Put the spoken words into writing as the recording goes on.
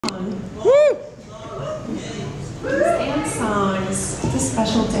And songs. It's a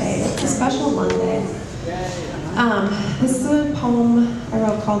special day. It's a special Monday. This is a poem I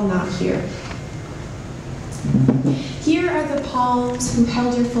wrote called Not Here. Here are the palms who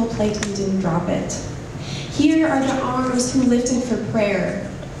held your full plate and didn't drop it. Here are the arms who lifted for prayer.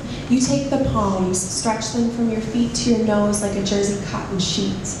 You take the palms, stretch them from your feet to your nose like a jersey cotton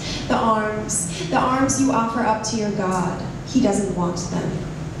sheet. The arms you offer up to your God. He doesn't want them.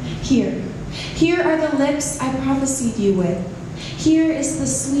 Here are the lips I prophesied you with. Here is the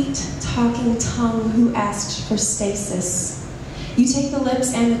sweet, talking tongue who asked for stasis. You take the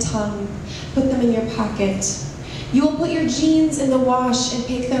lips and the tongue, put them in your pocket. You will put your jeans in the wash and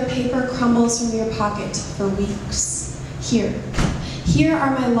pick the paper crumbles from your pocket for weeks. Here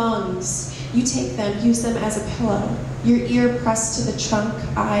are my lungs. You take them, use them as a pillow. Your ear pressed to the trunk,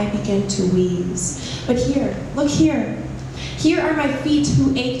 I begin to wheeze. But here, look here. Here are my feet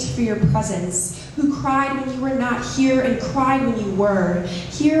who ached for your presence, who cried when you were not here and cried when you were.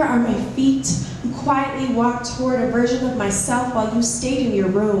 Here are my feet who quietly walked toward a version of myself while you stayed in your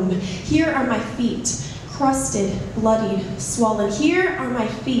room. Here are my feet, crusted, bloodied, swollen. Here are my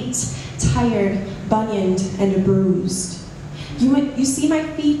feet, tired, bunioned, and bruised. You see my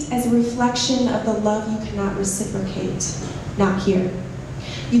feet as a reflection of the love you cannot reciprocate. Not here.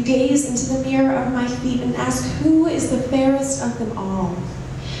 You gaze into the mirror of my feet and ask, who is the fairest of them all?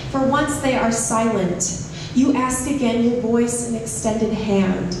 For once they are silent. You ask again, your voice an extended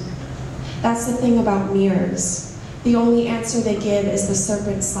hand. That's the thing about mirrors. The only answer they give is the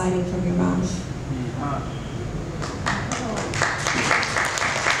serpent sliding from your mouth.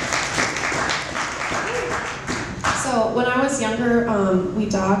 So when I was younger, we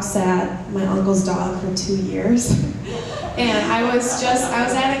dog sat my uncle's dog for 2 years. And I was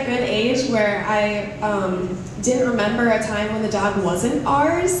at a good age where I didn't remember a time when the dog wasn't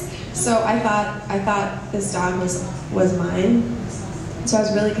ours. So I thought this dog was mine. So I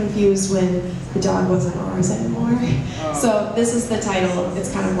was really confused when the dog wasn't ours anymore. So this is the title.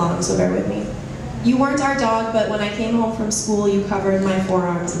 It's kind of long, so bear with me. You weren't our dog, but when I came home from school, you covered my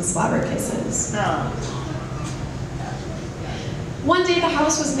forearms in slobber kisses. One day the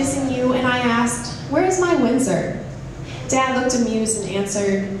house was missing you, and I asked, where is my Windsor? Dad looked amused and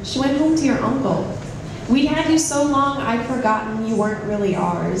answered, she went home to your uncle. We'd had you so long, I'd forgotten you weren't really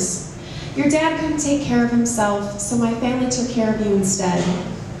ours. Your dad couldn't take care of himself, so my family took care of you instead.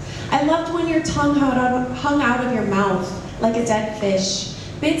 I loved when your tongue hung out of your mouth like a dead fish,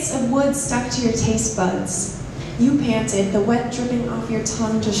 bits of wood stuck to your taste buds. You panted, the wet dripping off your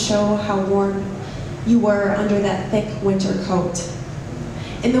tongue to show how warm you were under that thick winter coat.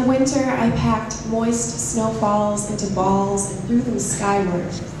 In the winter, I packed moist snowfalls into balls and threw them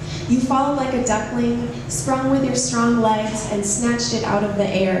skyward. You followed like a duckling, sprung with your strong legs and snatched it out of the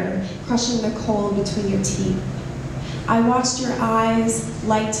air, crushing the cold between your teeth. I watched your eyes,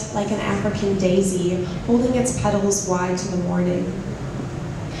 light like an African daisy, holding its petals wide to the morning.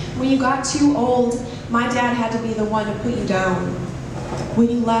 When you got too old, my dad had to be the one to put you down. When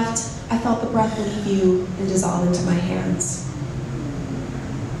you left, I felt the breath leave you and dissolve into my hands.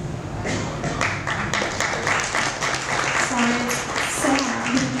 Sorry, it's sad.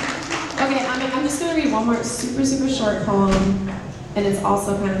 Okay, I'm just gonna read one more super short poem, and it's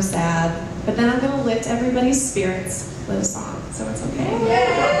also kind of sad, but then I'm gonna lift everybody's spirits with a song, so it's okay?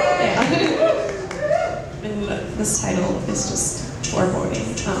 Yeah. And this title is just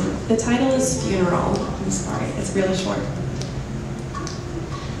foreboding. The title is Funeral. I'm sorry, it's really short.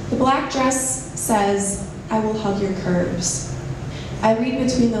 The black dress says, I will hug your curves. I read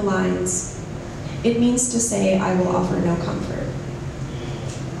between the lines. It means to say, I will offer no comfort.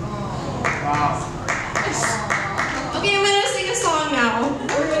 Wow. Okay, I'm gonna sing a song now.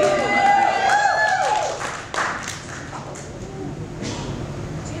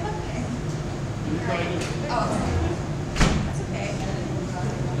 Do you have a pen? Oh, that's okay.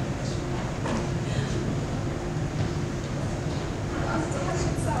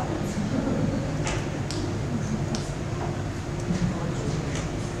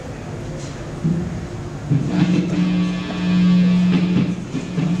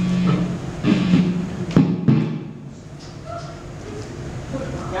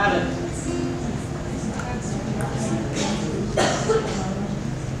 Got it.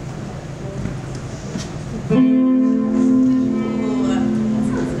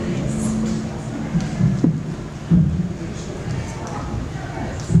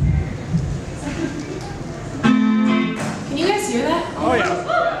 Can you guys hear that? Oh yeah.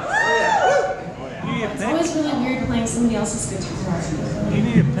 You need a It's pen? always really weird playing somebody else's guitar. You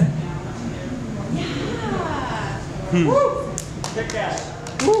need a pen? Yeah. Woo! Kick ass.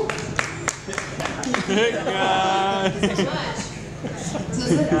 Woo. So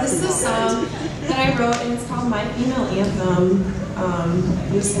this is a song that I wrote, and it's called My Female Anthem.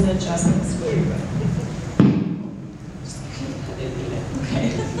 I'm just gonna adjust this for you. Okay.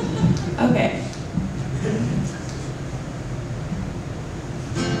 Okay.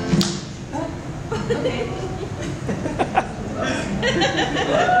 Okay.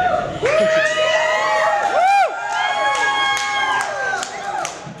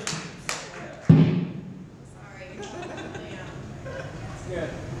 Good.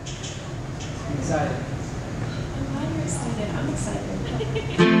 I'm excited. I'm glad you're excited. I'm excited.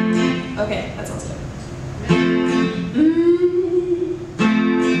 Okay, that sounds good.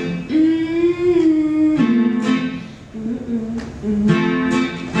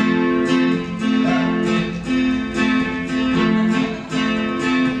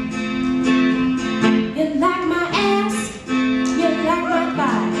 You like my ass, you like my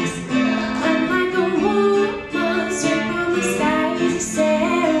thighs. I'm like a woman straight from the skies. You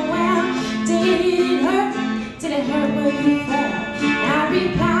said, well, did it hurt? Did it hurt when you fell? I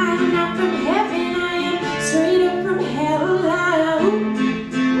replied, I'm not from heaven, I am straight up from hell. I am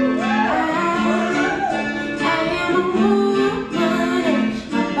a woman, and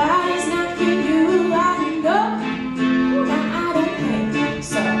my body's not for you. I know, now I don't think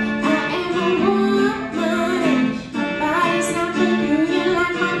so. I am a woman, and my body's not for you. You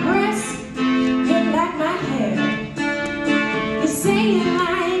like my breasts, you like my hair. You say it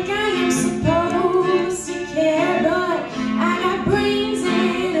like I am supposed to care, but I got brains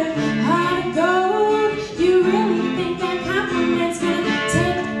and a heart of gold. You really think that compliment's gonna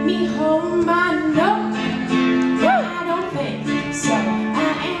take me home? I know, I don't think so. I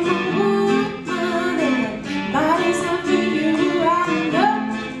am a woman, and body's not for you. I know,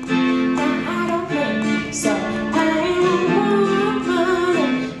 I don't think so. I am a woman,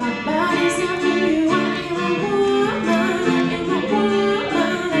 and my body's not for you. I am a woman, I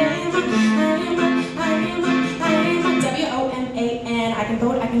am a woman, I am a W-O-M-A-N. I can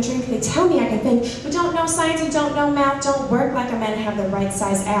vote, I can drink, they tell me I can think, but don't know science and don't know math, don't work like a man, have the right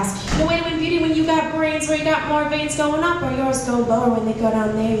size ass. No way to win beauty when you got brains where you got more veins going up, or yours go lower. When they go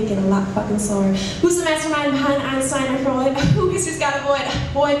down there, you get a lot fucking slower. Who's the mastermind behind Einstein or Freud? Who has just got a void?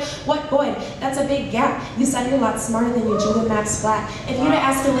 Boyd, what Boyd? That's a big gap. You said you're a lot smarter than you drew the maps flat. If you'd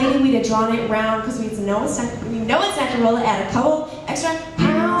have asked a lady, we'd have drawn it round, because we know it's time to roll it, add a couple extra